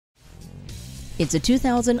It's a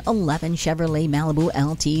 2011 Chevrolet Malibu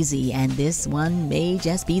LTZ, and this one may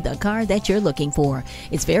just be the car that you're looking for.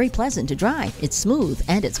 It's very pleasant to drive, it's smooth,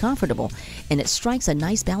 and it's comfortable, and it strikes a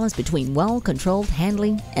nice balance between well-controlled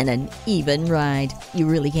handling and an even ride. You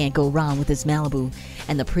really can't go wrong with this Malibu,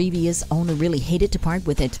 and the previous owner really hated to part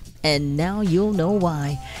with it, and now you'll know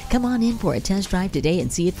why. Come on in for a test drive today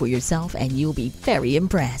and see it for yourself, and you'll be very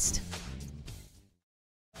impressed.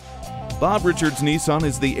 Bob Richards Nissan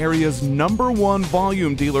is the area's #1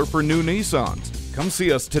 volume dealer for new Nissans. Come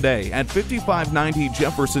see us today at 5590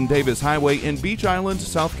 Jefferson Davis Highway in Beech Islands,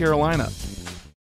 South Carolina.